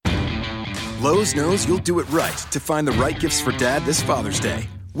Lowe's knows you'll do it right to find the right gifts for Dad this Father's Day.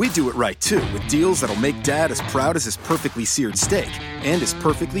 We do it right, too, with deals that'll make Dad as proud as his perfectly seared steak and his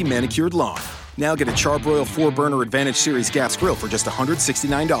perfectly manicured lawn. Now get a Charbroil 4-burner Advantage Series gas grill for just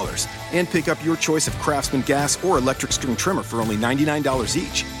 $169. And pick up your choice of Craftsman gas or electric string trimmer for only $99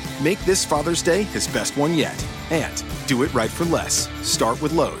 each. Make this Father's Day his best one yet. And do it right for less. Start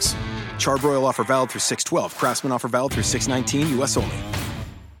with Lowe's. Charbroil offer valid through 6/12. Craftsman offer valid through 6/19. U.S. only.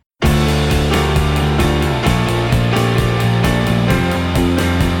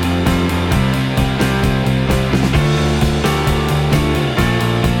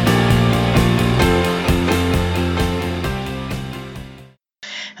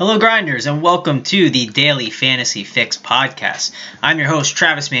 Hello, Grinders, and welcome to the Daily Fantasy Fix podcast. I'm your host,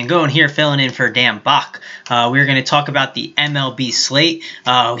 Travis Mangone, here filling in for Dan Bach. We're going to talk about the MLB slate.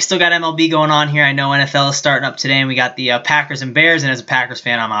 We still got MLB going on here. I know NFL is starting up today, and we got the Packers and Bears, and as a Packers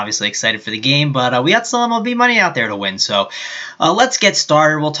fan, I'm obviously excited for the game, but we got some MLB money out there to win, so let's get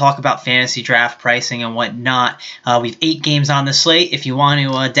started. We'll talk about fantasy draft pricing and whatnot. We have 8 games on the slate. If you want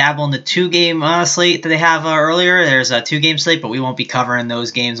to dabble in the 2-game slate that they have earlier, there's a 2-game slate, but we won't be covering those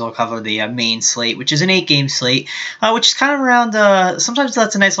games. We'll cover the main slate, which is an 8-game slate, which is kind of around, sometimes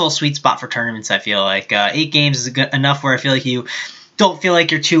that's a nice little sweet spot for tournaments, I feel like. 8 games is good enough where I feel like you don't feel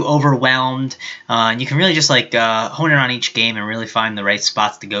like you're too overwhelmed, and you can really just hone in on each game and really find the right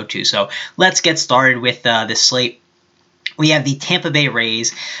spots to go to. So let's get started with this slate. We have the Tampa Bay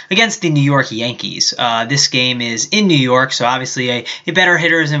Rays against the New York Yankees. This game is in New York, so obviously a better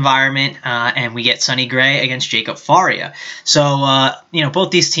hitter's environment, and we get Sonny Gray against Jacob Faria. So,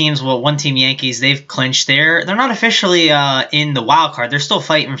 both these teams, one team Yankees, they've clinched. They're not officially in the wild card. They're still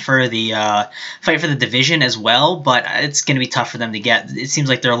fighting for the division as well, but it's going to be tough for them to get. It seems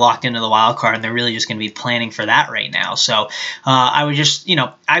like they're locked into the wild card, and they're really just going to be planning for that right now. So I would just,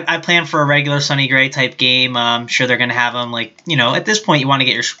 I plan for a regular Sonny Gray type game. I'm sure they're going to have them. At this point, you want to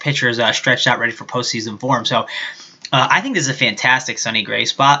get your pitchers stretched out, ready for postseason form. So I think this is a fantastic Sonny Gray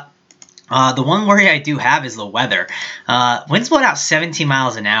spot. The one worry I do have is the weather. Winds blowing out 17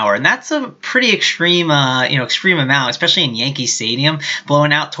 miles an hour, and that's a pretty extreme amount, especially in Yankee Stadium,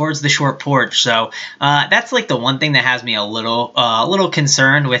 blowing out towards the short porch. So that's the one thing that has me a little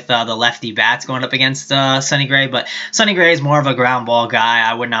concerned with the lefty bats going up against Sonny Gray. But Sonny Gray is more of a ground ball guy.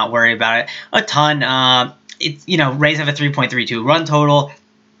 I would not worry about it a ton. Rays have a 3.32 run total.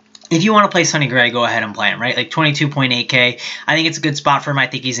 If you want to play Sonny Gray, go ahead and play him, right? 22.8K. I think it's a good spot for him. I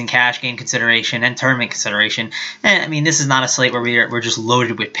think he's in cash game consideration and tournament consideration. And, this is not a slate where we're just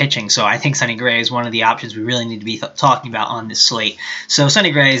loaded with pitching. So I think Sonny Gray is one of the options we really need to be talking about on this slate. So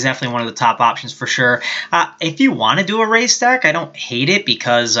Sonny Gray is definitely one of the top options for sure. If you want to do a Rays stack, I don't hate it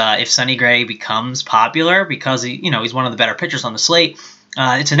because if Sonny Gray becomes popular because he's one of the better pitchers on the slate,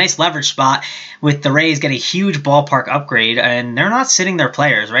 it's a nice leverage spot with the Rays get a huge ballpark upgrade, and they're not sitting their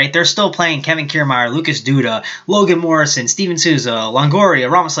players, right? They're still playing Kevin Kiermaier, Lucas Duda, Logan Morrison, Steven Souza, Longoria,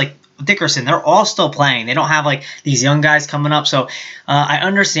 Ramos, Dickerson. They're all still playing. They don't have these young guys coming up. So I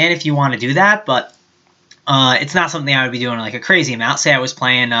understand if you want to do that, but it's not something I would be doing a crazy amount. Say I was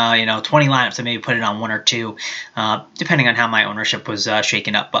playing 20 lineups, I maybe put it on 1 or 2, depending on how my ownership was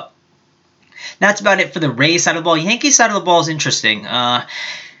shaken up. But that's about it for the Rays side of the ball. Yankees side of the ball is interesting.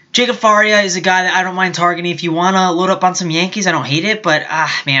 Jacob Faria is a guy that I don't mind targeting. If you want to load up on some Yankees, I don't hate it. But,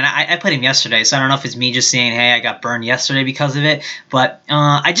 I played him yesterday, so I don't know if it's me just saying, hey, I got burned yesterday because of it. But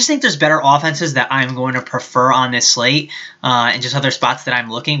I just think there's better offenses that I'm going to prefer on this slate and just other spots that I'm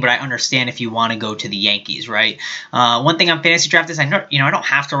looking. But I understand if you want to go to the Yankees, right? One thing on Fantasy Draft is I don't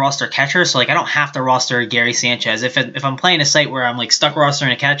have to roster catchers. So, I don't have to roster Gary Sanchez. If I'm playing a site where I'm, stuck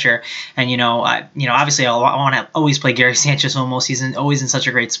rostering a catcher and, obviously I want to always play Gary Sanchez almost. He's always in such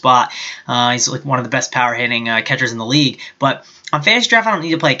a great spot. He's one of the best power hitting catchers in the league. But on Fantasy Draft, I don't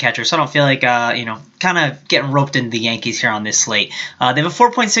need to play a catcher, so I don't feel like, kind of getting roped into the Yankees here on this slate. They have a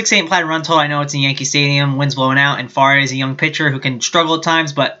 4.68 implied run total. I know it's in Yankee Stadium, winds blowing out, and Faria is a young pitcher who can struggle at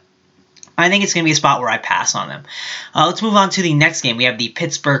times, but I think it's going to be a spot where I pass on them. Let's move on to the next game. We have the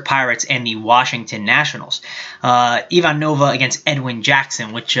Pittsburgh Pirates and the Washington Nationals. Ivan Nova against Edwin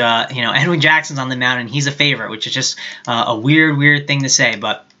Jackson, which, Edwin Jackson's on the mound, and he's a favorite, which is just a weird thing to say,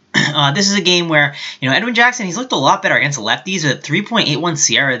 but this is a game where, Edwin Jackson, he's looked a lot better against lefties at 3.81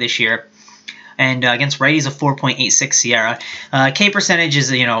 Sierra this year. And against righties, a 4.86 Sierra. K percentage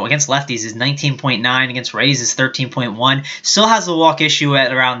is, against lefties is 19.9. Against righties is 13.1. Still has the walk issue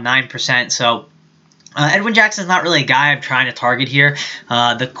at around 9%. So Edwin Jackson's not really a guy I'm trying to target here.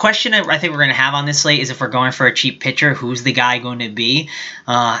 The question I think we're going to have on this slate is if we're going for a cheap pitcher, who's the guy going to be?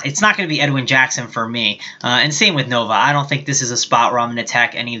 It's not going to be Edwin Jackson for me. And same with Nova. I don't think this is a spot where I'm going to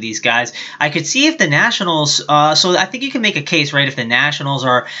attack any of these guys. I could see if the Nationals, so I think you can make a case, right, if the Nationals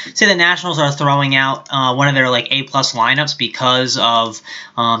are throwing out one of their like A-plus lineups because of,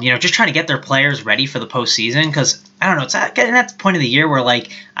 just trying to get their players ready for the postseason, because I don't know, it's getting at the point of the year where,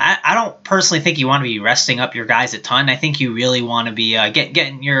 like, I don't personally think you want to be resting up your guys a ton. I think you really want to be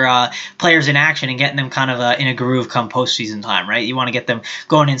getting your players in action and getting them kind of in a groove come postseason time, right? You want to get them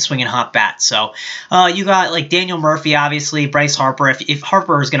going in swinging hot bats. So you got, like, Daniel Murphy, obviously, Bryce Harper. If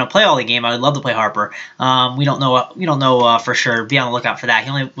Harper is going to play all the game, I would love to play Harper. We don't know for sure. Be on the lookout for that. He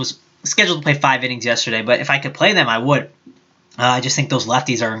only was scheduled to play 5 innings yesterday, but if I could play them, I would. I just think those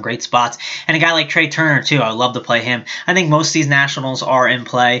lefties are in great spots. And a guy like Trey Turner, too, I would love to play him. I think most of these Nationals are in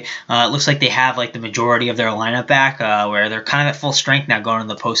play. It looks like they have like the majority of their lineup back, where they're kind of at full strength now going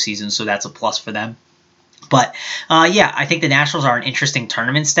into the postseason, so that's a plus for them. But, I think the Nationals are an interesting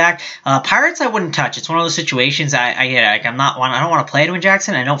tournament stack. Pirates I wouldn't touch. It's one of those situations I don't want to play Edwin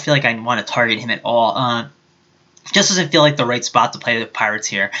Jackson. I don't feel like I want to target him at all. Just doesn't feel like the right spot to play the Pirates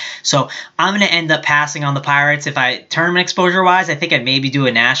here. So I'm going to end up passing on the Pirates. If I tournament exposure-wise, I think I'd maybe do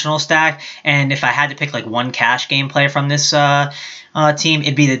a national stack. And if I had to pick like one cash game play from this team,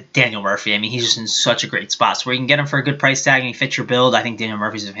 it'd be the Daniel Murphy. I mean, he's just in such a great spot. So where you can get him for a good price tag and he fits your build, I think Daniel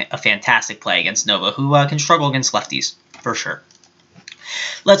Murphy's a fantastic play against Nova, who can struggle against lefties for sure.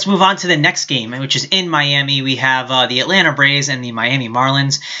 Let's move on to the next game, which is in Miami. We have the Atlanta Braves and the Miami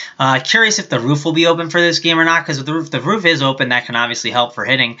Marlins. Curious if the roof will be open for this game or not, because if the roof is open, that can obviously help for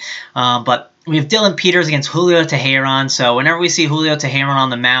hitting. But we have Dylan Peters against Julio Teheran. So whenever we see Julio Teheran on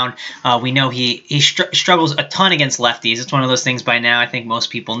the mound, we know he struggles a ton against lefties. It's one of those things by now I think most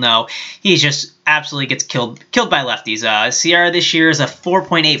people know. He just absolutely gets killed by lefties. Sierra this year is a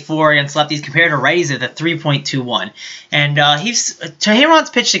 4.84 against lefties compared to righties at a 3.21. And Teheran's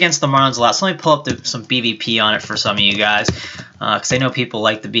pitched against the Marlins a lot. So let me pull up some BVP on it for some of you guys, because I know people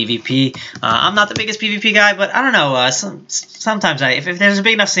like the BVP. I'm not the biggest BVP guy, but I don't know. Sometimes if there's a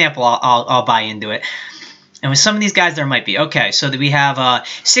big enough sample, I'll buy into it. And with some of these guys, there might be. Okay, so we have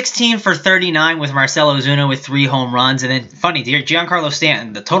 16 for 39 with Marcell Ozuna with 3 home runs. And then, funny, Giancarlo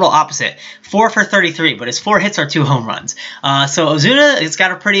Stanton, the total opposite, 4 for 33, but his 4 hits are 2 home runs. So Ozuna, it's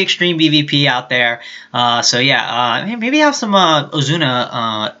got a pretty extreme BVP out there. Maybe have some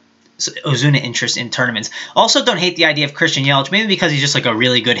Ozuna interest in tournaments. Also, don't hate the idea of Christian Yelich, maybe because he's just like a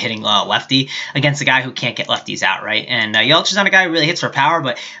really good hitting lefty against a guy who can't get lefties out, right? And Yelich is not a guy who really hits for power,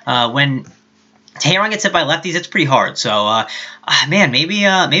 but when Teheran gets hit by lefties, it's pretty hard. So,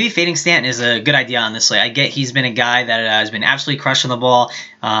 maybe fading Stanton is a good idea on this slate. I get he's been a guy that has been absolutely crushing the ball,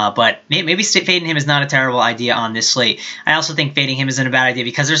 but maybe fading him is not a terrible idea on this slate. I also think fading him isn't a bad idea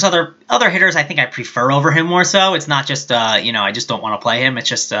because there's other hitters I think I prefer over him more so. It's not just, I just don't want to play him. It's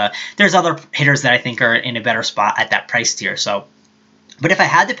just there's other hitters that I think are in a better spot at that price tier. So. But if I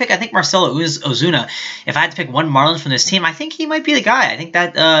had to pick, I think Marcell Ozuna, if I had to pick one Marlins from this team, I think he might be the guy. I think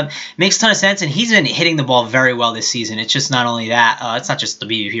that makes a ton of sense, and he's been hitting the ball very well this season. It's just not only that. It's not just the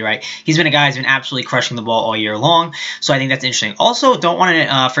BVP, right? He's been a guy who's been absolutely crushing the ball all year long, so I think that's interesting. Also, don't want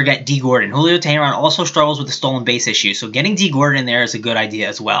to forget D. Gordon. Julio Teheran also struggles with the stolen base issue, so getting D. Gordon in there is a good idea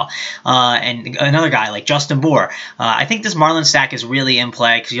as well. And another guy like Justin Bour. I think this Marlins stack is really in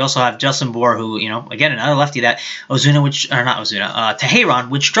play because you also have Justin Bour, who, again, another lefty that Teheran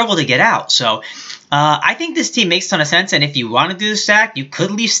would struggle to get out. So I think this team makes a ton of sense, and if you want to do the stack, you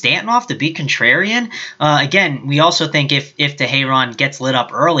could leave Stanton off to be contrarian. Again, we also think if Teheran gets lit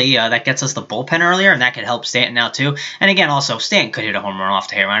up early, that gets us the bullpen earlier, and that could help Stanton out too. And again, also, Stanton could hit a home run off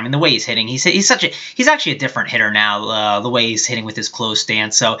Teheran. I mean, the way he's hitting, he's actually a different hitter now, the way he's hitting with his closed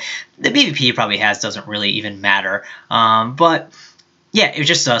stance. So the BVP he probably has doesn't really even matter. But yeah, it was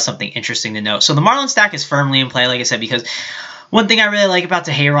just something interesting to note. So the Marlins stack is firmly in play, like I said, because one thing I really like about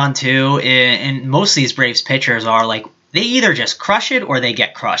Teheran too, and most of these Braves pitchers are like, they either just crush it or they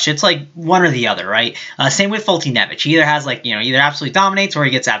get crushed. It's like one or the other, right? Same with Foltynewicz. He either has either absolutely dominates or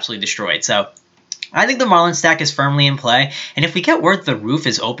he gets absolutely destroyed. So I think the Marlins stack is firmly in play. And if we get word the roof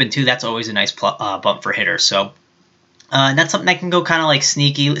is open too, that's always a nice bump for hitters. So that's something that can go kind of like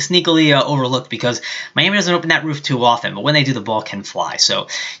sneakily overlooked because Miami doesn't open that roof too often. But when they do, the ball can fly. So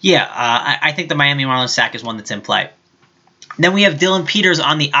yeah, I think the Miami Marlins stack is one that's in play. Then we have Dylan Peters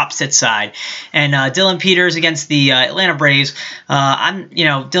on the opposite side, and Dylan Peters against the Atlanta Braves.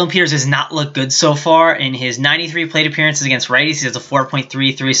 Dylan Peters has not looked good so far in his 93 plate appearances against righties. He has a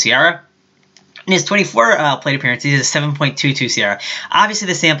 4.33 Sierra. In his 24 plate appearances, he has a 7.22 CR. Obviously,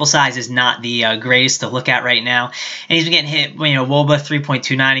 the sample size is not the greatest to look at right now, and he's been getting hit. WOBA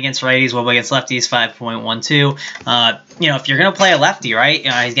 3.29 against righties, WOBA against lefties 5.12. If you're gonna play a lefty, right?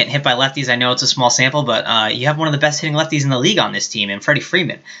 He's getting hit by lefties. I know it's a small sample, but you have one of the best hitting lefties in the league on this team, and Freddie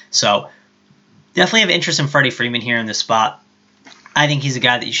Freeman. So definitely have interest in Freddie Freeman here in this spot. I think he's a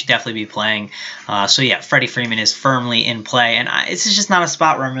guy that you should definitely be playing. Freddie Freeman is firmly in play, and this is just not a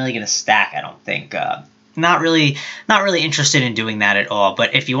spot where I'm really going to stack. I don't think. Not really interested in doing that at all.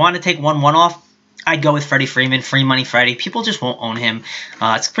 But if you want to take 1-1 off, I'd go with Freddie Freeman, free money Freddie. People just won't own him.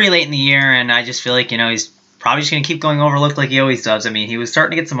 It's pretty late in the year, and I just feel like he's probably just going to keep going overlooked like he always does. I mean, he was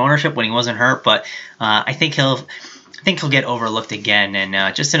starting to get some ownership when he wasn't hurt, but I think he'll get overlooked again,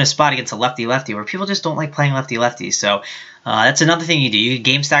 and just in a spot against a lefty-lefty where people just don't like playing lefty-lefty. So that's another thing you do. You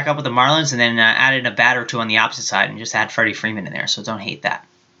game stack up with the Marlins and then add in a bat or two on the opposite side and just add Freddie Freeman in there. So don't hate that.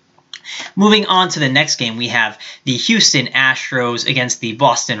 Moving on to the next game, we have the Houston Astros against the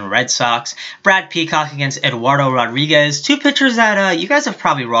Boston Red Sox. Brad Peacock against Eduardo Rodriguez. Two pitchers that you guys have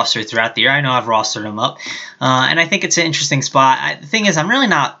probably rostered throughout the year. I know I've rostered them up. And I think it's an interesting spot. The thing is,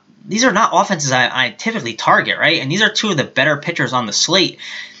 these are not offenses I typically target, right? And these are two of the better pitchers on the slate.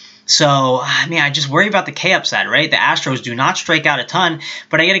 So, I just worry about the K upside, right? The Astros do not strike out a ton,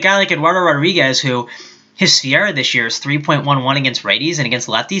 but I get a guy like Eduardo Rodriguez who his SIERA this year is 3.11 against righties, and against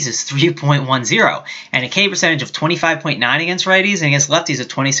lefties is 3.10, and a K percentage of 25.9 against righties, and against lefties at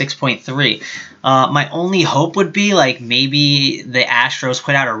 26.3. My only hope would be maybe the Astros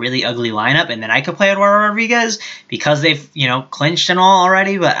put out a really ugly lineup, and then I could play Eduardo Rodriguez because they've clinched and all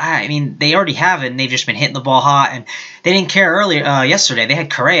already. But they already have it, and they've just been hitting the ball hot, and they didn't care earlier. Yesterday they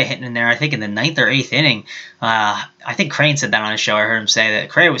had Correa hitting in there, I think in the 9th or 8th inning. I think Crane said that on his show. I heard him say that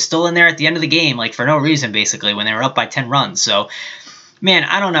Correa was still in there at the end of the game, for no reason, basically, when they were up by 10 runs. So, man,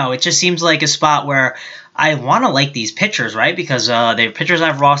 I don't know. It just seems like a spot where I want to like these pitchers, right? Because they're pitchers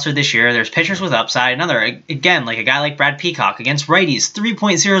I've rostered this year. There's pitchers with upside. Again, like a guy like Brad Peacock against righties,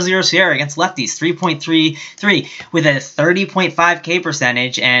 3.00 SIERA, against lefties, 3.33 with a 30.5 K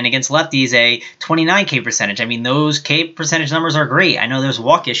percentage, and against lefties, a 29 K percentage. Those K percentage numbers are great. I know there's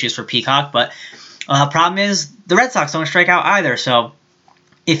walk issues for Peacock, but problem is the Red Sox don't strike out either. So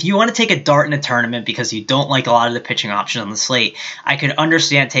if you want to take a dart in a tournament because you don't like a lot of the pitching options on the slate, I could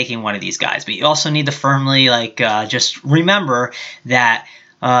understand taking one of these guys. But you also need to firmly just remember that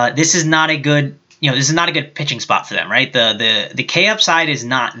this is not a good pitching spot for them, right? The K upside is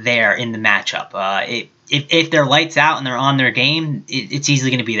not there in the matchup. If they're lights out and they're on their game, it's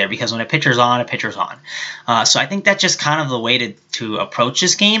easily going to be there because when a pitcher's on, a pitcher's on. So I think that's just kind of the way to approach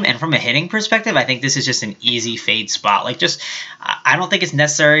this game. And from a hitting perspective, I think this is just an easy fade spot. I don't think it's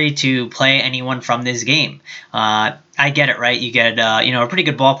necessary to play anyone from this game. I get it, right? You get a pretty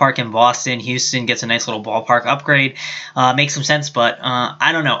good ballpark in Boston. Houston gets a nice little ballpark upgrade. Makes some sense, but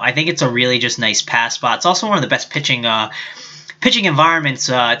I don't know. I think it's a really just nice pass spot. It's also one of the best pitching environments.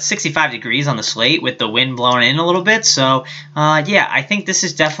 It's 65 degrees on the slate with the wind blowing in a little bit. So, I think this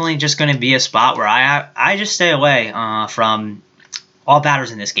is definitely just going to be a spot where I just stay away from all batters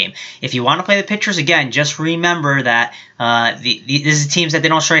in this game. If you want to play the pitchers, again, just remember that this is teams that they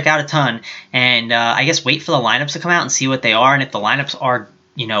don't strike out a ton. And I guess wait for the lineups to come out and see what they are. And if the lineups are,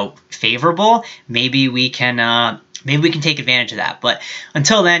 favorable, maybe we can take advantage of that. But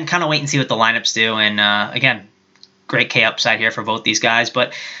until then, kind of wait and see what the lineups do. And again, great K upside here for both these guys,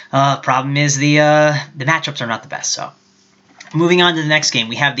 but problem is the matchups are not the best. So moving on to the next game,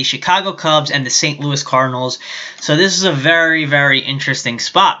 we have the Chicago Cubs and the St. Louis Cardinals. So this is a very, very interesting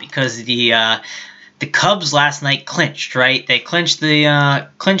spot because the Cubs last night clinched, right? They clinched the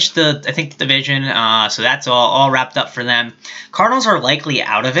division. So that's all wrapped up for them. Cardinals are likely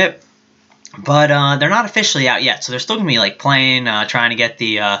out of it, but they're not officially out yet, so they're still gonna be playing, trying to get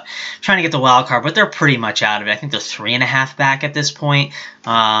the wild card, but they're pretty much out of it. I think they're 3.5 back at this point.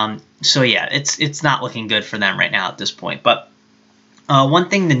 It's not looking good for them right now at this point. But one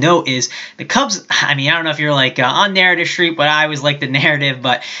thing to note is the Cubs. I don't know if you're on narrative street, but I always like the narrative.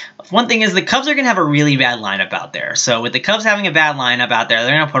 But one thing is the Cubs are gonna have a really bad lineup out there. So with the Cubs having a bad lineup out there,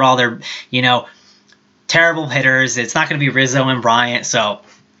 they're gonna put all their terrible hitters. It's not gonna be Rizzo and Bryant. So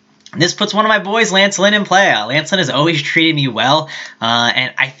this puts one of my boys, Lance Lynn, in play. Lance Lynn has always treated me well,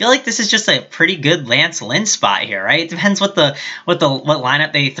 and I feel like this is just a pretty good Lance Lynn spot here, right? It depends what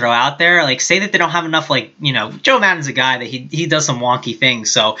lineup they throw out there. Say that they don't have enough, Joe Maddon's a guy that he does some wonky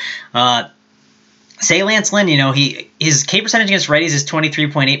things. So, say Lance Lynn, his K percentage against righties is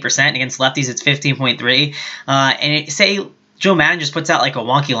 23.8%, against lefties it's 15.3, and say Joe Madden just puts out like a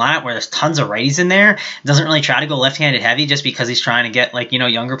wonky lineup where there's tons of righties in there, doesn't really try to go left-handed heavy just because he's trying to get like,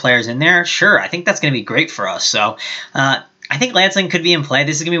 younger players in there, sure, I think that's going to be great for us. So I think Lance Lynn could be in play.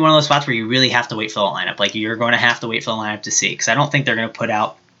 This is going to be one of those spots where you really have to wait for the lineup. Like, you're going to have to wait for the lineup to see, because I don't think they're going to put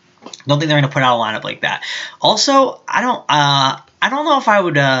out a lineup like that. Also, I don't know if I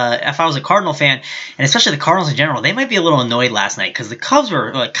would, if I was a Cardinal fan, and especially the Cardinals in general, they might be a little annoyed last night because the Cubs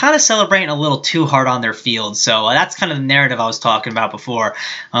were kind of celebrating a little too hard on their field. So that's kind of the narrative I was talking about before.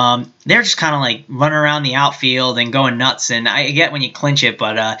 They're just kind of like running around the outfield and going nuts. And I get when you clinch it,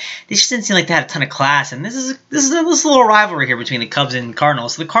 but they just didn't seem like they had a ton of class. And this is a little rivalry here between the Cubs and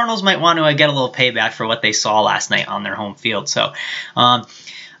Cardinals. So the Cardinals might want to get a little payback for what they saw last night on their home field. So.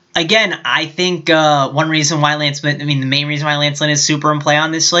 Again, I think the main reason why Lance Lynn is super in play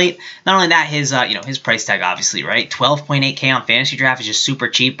on this slate, not only that, his price tag, obviously, right? 12.8K on FantasyDraft is just super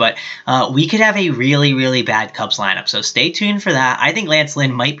cheap, but we could have a really, really bad Cubs lineup. So stay tuned for that. I think Lance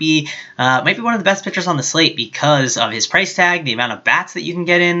Lynn might be one of the best pitchers on the slate because of his price tag, the amount of bats that you can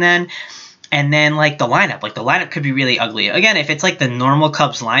get in then. And then, the lineup could be really ugly. Again, if it's like the normal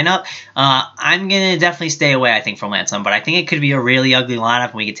Cubs lineup, I'm going to definitely stay away, I think, from Lance Lynn. But I think it could be a really ugly lineup,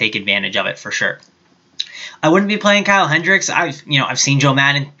 and we could take advantage of it for sure. I wouldn't be playing Kyle Hendricks. I've seen Joe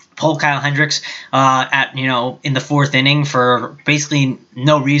Madden pull Kyle Hendricks in the fourth inning for basically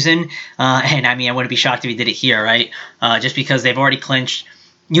no reason. And I wouldn't be shocked if he did it here, right? Just because they've already clinched.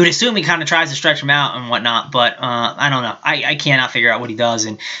 You would assume he kind of tries to stretch him out and whatnot, but I don't know. I cannot figure out what he does,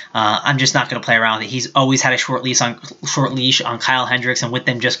 and I'm just not going to play around with it. He's always had a short leash on Kyle Hendricks, and with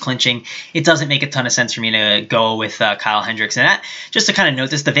them just clinching, it doesn't make a ton of sense for me to go with Kyle Hendricks. And that, just to kind of note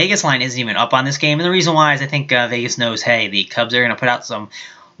this, the Vegas line isn't even up on this game, and the reason why is I think Vegas knows, hey, the Cubs are going to put out some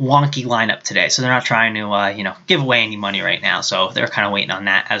wonky lineup today, so they're not trying to give away any money right now, so they're kind of waiting on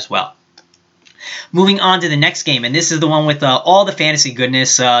that as well. Moving on to the next game, and this is the one with all the fantasy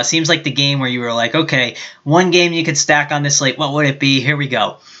goodness. Seems like the game where you were like, okay, one game you could stack on this slate. What would it be? Here we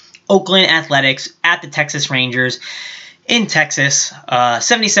go. Oakland Athletics at the Texas Rangers in Texas.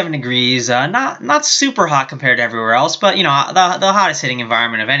 77 degrees. Not super hot compared to everywhere else, but the hottest hitting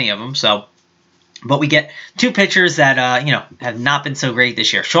environment of any of them. So. But we get two pitchers that, have not been so great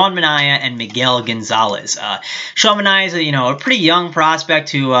this year. Sean Manaea and Miguel Gonzalez. Sean Manaea is, a pretty young prospect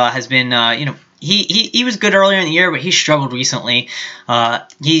who has been, he was good earlier in the year, but he struggled recently. On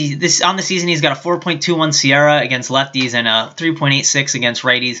the season, he's got a 4.21 Sierra against lefties and a 3.86 against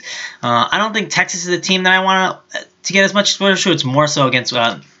righties. I don't think Texas is a team that I want to get as much exposure to. It's more so against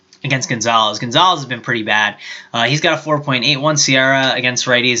Gonzalez. Gonzalez has been pretty bad. He's got a 4.81 Sierra against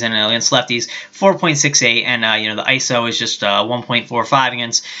righties and against lefties, 4.68, and the ISO is just 1.45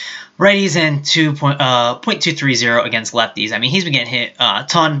 against righties and 0.230 against lefties. He's been getting hit a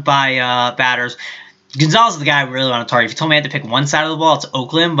ton by batters. Gonzalez is the guy I really want to target. If you told me I had to pick one side of the ball, it's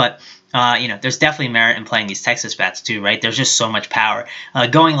Oakland, but there's definitely merit in playing these Texas bats too, right? There's just so much power.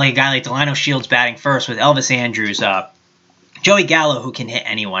 Going like a guy like Delano Shields batting first with Elvis Andrus, Joey Gallo, who can hit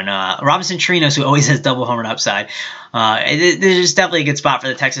anyone. Robinson Chirinos, who always has double home run upside. There's definitely a good spot for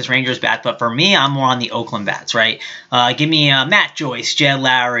the Texas Rangers bat, but for me, I'm more on the Oakland bats, right? Give me Matt Joyce, Jed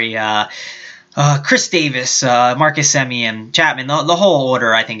Lowry, Chris Davis, Marcus Semien, Chapman. The whole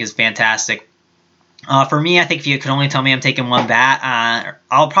order, I think, is fantastic. For me, I think if you could only tell me I'm taking one bat,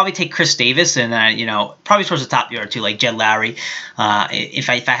 I'll probably take Chris Davis and, probably towards the top of the order too, like Jed Lowry. If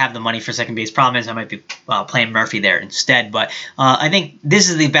I have the money for second base, problem is I might be playing Murphy there instead. But I think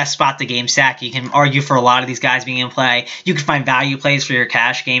this is the best spot to game stack. You can argue for a lot of these guys being in play. You can find value plays for your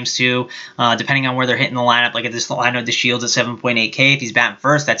cash games too, depending on where they're hitting the lineup. Like at this lineup, the Shields at 7.8K. If he's batting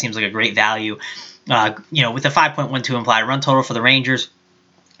first, that seems like a great value. With a 5.12 implied run total for the Rangers.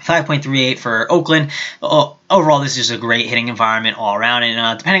 5.38 for Oakland. Overall, this is a great hitting environment all around.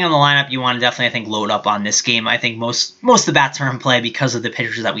 And depending on the lineup, you want to definitely, I think, load up on this game. I think most of the bats are in play because of the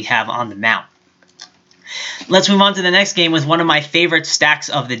pitchers that we have on the mound. Let's move on to the next game with one of my favorite stacks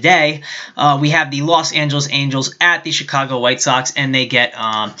of the day. We have the Los Angeles Angels at the Chicago White Sox, and they get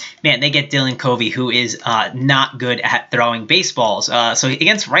Dylan Covey, who is not good at throwing baseballs. So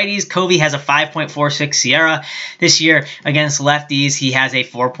against righties, Covey has a 5.46 Sierra this year. Against lefties, he has a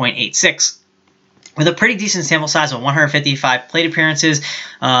 4.86. With a pretty decent sample size of 155 plate appearances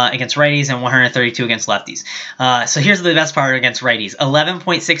against righties and 132 against lefties. So here's the best part against righties.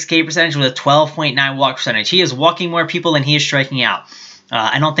 11.6 K percentage with a 12.9 walk percentage. He is walking more people than he is striking out.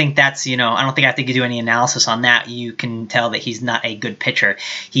 I don't think I have to do any analysis on that. You can tell that he's not a good pitcher.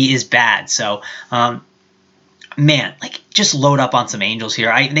 He is bad. So, just load up on some Angels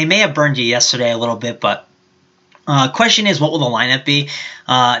here. They may have burned you yesterday a little bit, but Question is, what will the lineup be?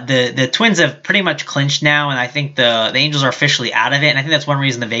 The Twins have pretty much clinched now, and I think the Angels are officially out of it, and I think that's one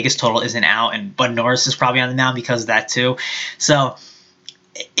reason the Vegas total isn't out, and Bud Norris is probably on the mound because of that too. So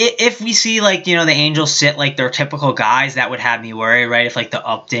if we see, like, the Angels sit like their typical guys, that would have me worry, right? If like the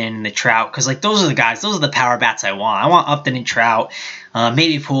Upton and the Trout, because like those are the guys, those are the power bats I want. I want Upton and Trout,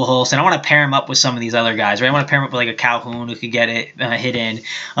 maybe Pujols, and I want to pair him up with some of these other guys, right? I want to pair him up with like a Calhoun who could get it hit in,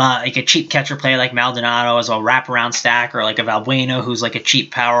 like a cheap catcher player like Maldonado as a wraparound stack, or like a Valbuena who's like a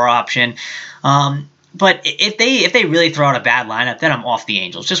cheap power option. But if they really throw out a bad lineup, then I'm off the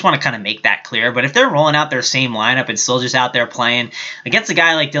Angels. Just want to kind of make that clear. But if they're rolling out their same lineup and still just out there playing against a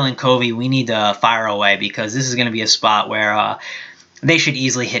guy like Dylan Covey, we need to fire away, because this is going to be a spot where they should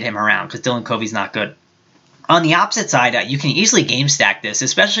easily hit him around, because Dylan Covey's not good. On the opposite side, you can easily game stack this,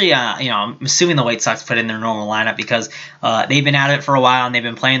 especially, I'm assuming the White Sox put in their normal lineup, because they've been at it for a while and they've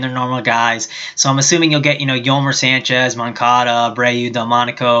been playing their normal guys. So I'm assuming you'll get, Yolmer Sanchez, Moncada, Abreu,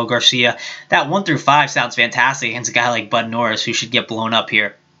 Delmonico, Garcia. That 1 through 5 sounds fantastic against a guy like Bud Norris, who should get blown up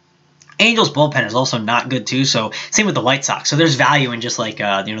here. Angels bullpen is also not good too, so same with the White Sox. So there's value in just like,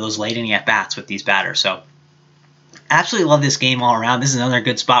 those late inning at-bats with these batters. So absolutely love this game all around. This is another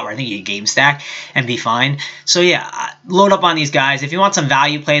good spot where I think you can game stack and be fine. So yeah, load up on these guys. If you want some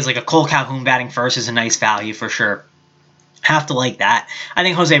value plays, like a Cole Calhoun batting first is a nice value for sure. Have to like that. I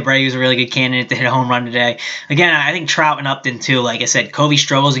think Jose Abreu is a really good candidate to hit a home run today. Again, I think Trout and Upton too. Like I said, Covey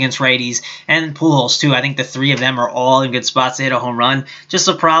struggles against righties, and Pujols too. I think the three of them are all in good spots to hit a home run. Just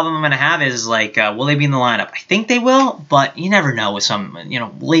the problem I'm going to have is like, will they be in the lineup? I think they will, but you never know with some,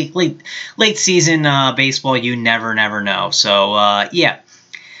 late season baseball. You never know. So yeah.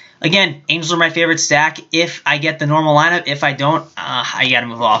 Again, Angels are my favorite stack if I get the normal lineup. If I don't, I got to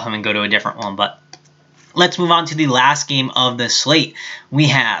move off them and go to a different one. But let's move on to the last game of the slate. We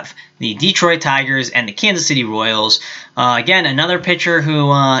have the Detroit Tigers and the Kansas City Royals. Again, another pitcher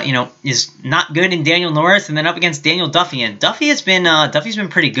who is not good in Daniel Norris, and then up against Daniel Duffy. And Duffy's been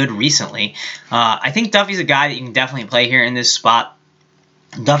pretty good recently. I think Duffy's a guy that you can definitely play here in this spot.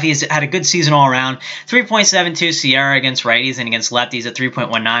 Duffy has had a good season all around. 3.72 SIERA against righties and against lefties at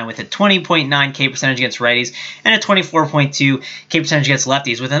 3.19, with a 20.9 K percentage against righties and a 24.2 K percentage against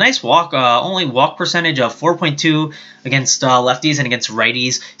lefties, with a nice only walk percentage of 4.2 against lefties, and against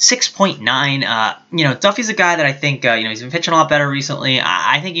righties 6.9. Duffy's a guy that I think he's been pitching a lot better recently.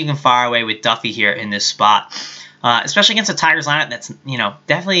 I think you can fire away with Duffy here in this spot, especially against a Tigers lineup that's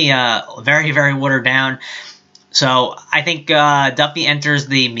definitely very, very watered down. So I think Duffy enters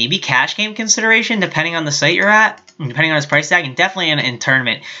the maybe cash game consideration, depending on the site you're at, depending on his price tag, and definitely in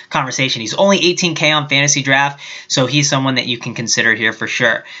tournament conversation. He's only 18K on FantasyDraft, so he's someone that you can consider here for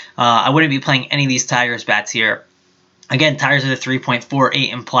sure. I wouldn't be playing any of these Tigers bats here. Again, Tigers are the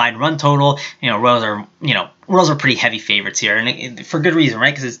 3.48 implied run total. Royals are pretty heavy favorites here, and for good reason,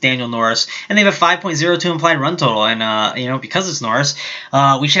 right? Because it's Daniel Norris, and they have a 5.02 implied run total, and because it's Norris,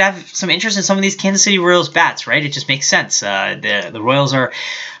 we should have some interest in some of these Kansas City Royals bats, right? It just makes sense. The Royals are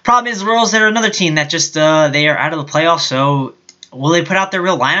problem is the Royals are another team that just they are out of the playoffs, so. Will they put out their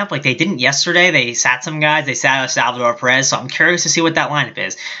real lineup like they didn't yesterday? They sat some guys. They sat Salvador Perez. So I'm curious to see what that lineup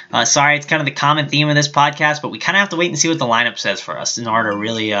is. Sorry, it's kind of the common theme of this podcast, but we kind of have to wait and see what the lineup says for us in order to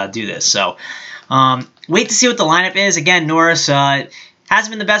really do this. So wait to see what the lineup is. Again, Norris hasn't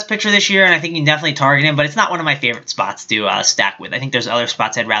been the best pitcher this year, and I think you can definitely target him, but it's not one of my favorite spots to stack with. I think there's other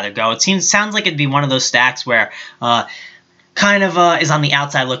spots I'd rather go. It sounds like it'd be one of those stacks where kind of is on the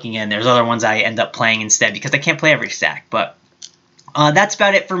outside looking in. There's other ones I end up playing instead because I can't play every stack, but that's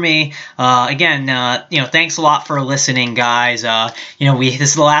about it for me. Again, thanks a lot for listening, guys. This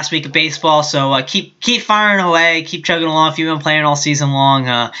is the last week of baseball, so keep firing away, keep chugging along. If you've been playing all season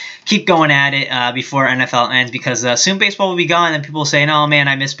long, keep going at it before NFL ends, because soon baseball will be gone, and people will say, "Oh man,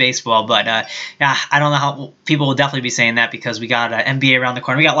 I miss baseball." But yeah, I don't know how people will definitely be saying that, because we got NBA around the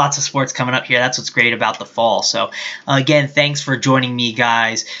corner. We got lots of sports coming up here. That's what's great about the fall. So again, thanks for joining me,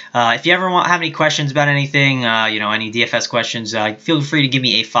 guys. If you ever have any questions about anything, any DFS questions, feel free to give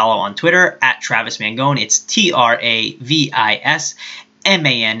me a follow on Twitter at Travis Mangone. It's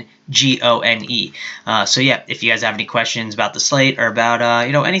TravisMangone. So yeah, if you guys have any questions about the slate or about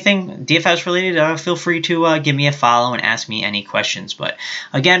anything DFS related, feel free to give me a follow and ask me any questions. But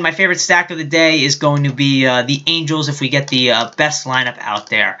again, my favorite stack of the day is going to be the Angels if we get the best lineup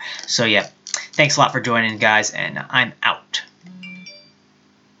out there. So yeah, thanks a lot for joining, guys, and I'm out.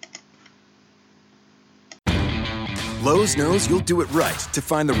 Lowe's knows you'll do it right to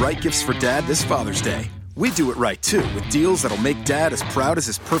find the right gifts for Dad this Father's Day. We do it right, too, with deals that'll make Dad as proud as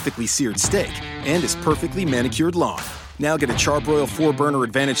his perfectly seared steak and his perfectly manicured lawn. Now get a Charbroil 4-burner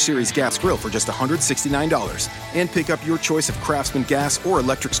Advantage Series gas grill for just $169. And pick up your choice of Craftsman gas or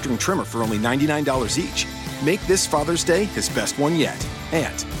electric string trimmer for only $99 each. Make this Father's Day his best one yet.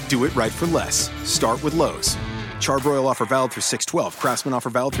 And do it right for less. Start with Lowe's. Charbroil offer valid through 6/12. Craftsman offer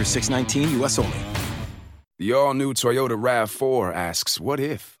valid through 6/19, U.S. only. The all-new Toyota RAV4 asks, what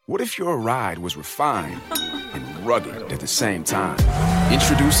if? What if your ride was refined and rugged at the same time?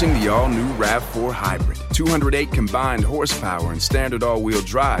 Introducing the all-new RAV4 Hybrid. 208 combined horsepower and standard all-wheel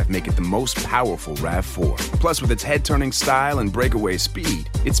drive make it the most powerful RAV4. Plus, with its head-turning style and breakaway speed,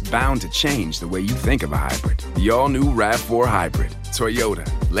 it's bound to change the way you think of a hybrid. The all-new RAV4 Hybrid. Toyota.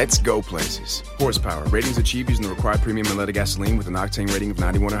 Let's go places. Horsepower. Ratings achieved using the required premium unleaded gasoline with an octane rating of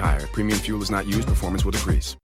 91 or higher. Premium fuel is not used. Performance will decrease.